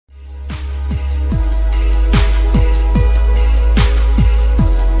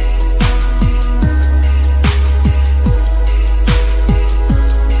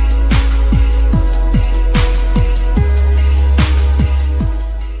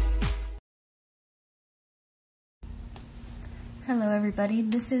Hello everybody,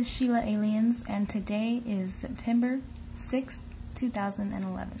 this is Sheilaaliens and today is September 6th,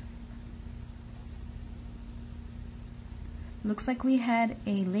 2011. Looks like we had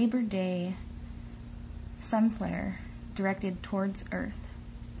a Labor Day sun flare directed towards Earth.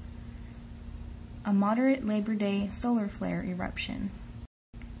 A moderate Labor Day solar flare eruption.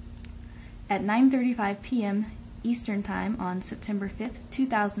 At 9:35 p.m. Eastern Time on September 5th,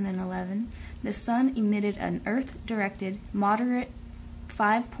 2011, the Sun emitted an Earth-directed moderate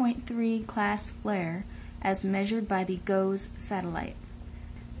 5.3-class flare as measured by the GOES satellite.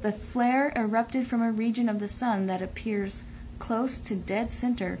 The flare erupted from a region of the Sun that appears close to dead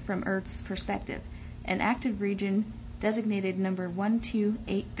center from Earth's perspective, an active region designated number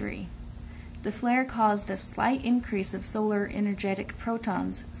 1283. The flare caused a slight increase of solar energetic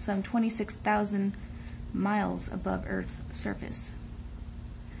protons, some 26,000 miles above Earth's surface.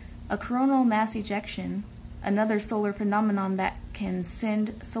 A coronal mass ejection, another solar phenomenon that can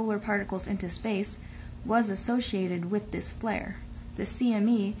send solar particles into space, was associated with this flare. The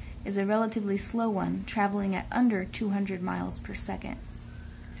CME is a relatively slow one, traveling at under 200 miles per second.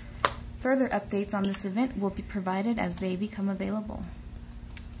 Further updates on this event will be provided as they become available.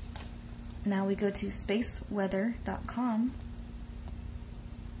 Now we go to spaceweather.com.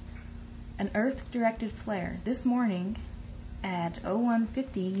 An Earth-directed flare. This morning, at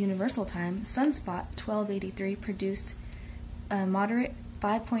 0150 Universal Time, Sunspot 1283 produced a moderate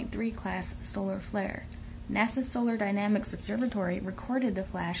 5.3-class solar flare. NASA's Solar Dynamics Observatory recorded the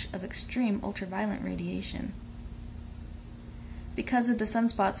flash of extreme ultraviolet radiation. Because of the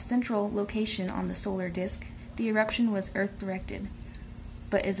sunspot's central location on the solar disk, the eruption was Earth-directed.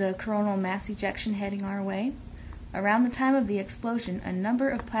 But is a coronal mass ejection heading our way? Around the time of the explosion, a number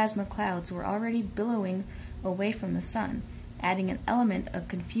of plasma clouds were already billowing away from the Sun, adding an element of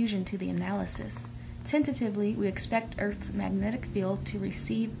confusion to the analysis. Tentatively, we expect Earth's magnetic field to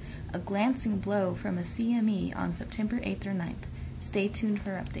receive a glancing blow from a CME on September 8th or 9th. Stay tuned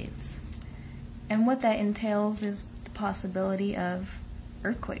for updates. And what that entails is the possibility of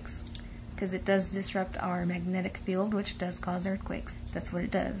earthquakes, because it does disrupt our magnetic field, which does cause earthquakes. That's what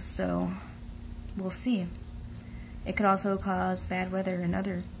it does, so we'll see. It could also cause bad weather and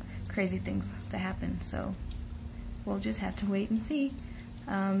other crazy things to happen, so we'll just have to wait and see.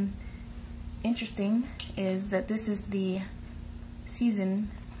 Interesting is that this is the season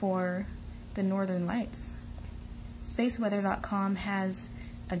for the Northern Lights. Spaceweather.com has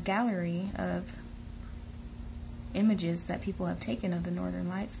a gallery of images that people have taken of the Northern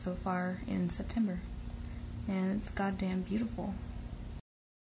Lights so far in September, and it's goddamn beautiful.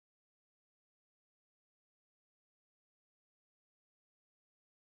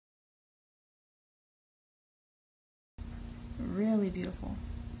 Really beautiful.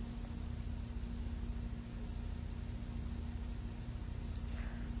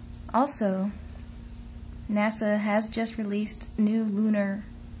 Also, NASA has just released new lunar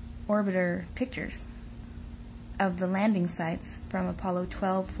orbiter pictures of the landing sites from Apollo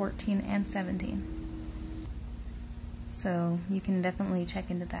 12, 14, and 17. So you can definitely check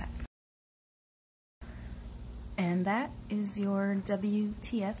into that. And that is your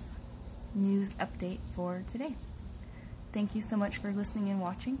WTF news update for today. Thank you so much for listening and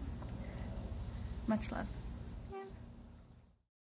watching. Much love.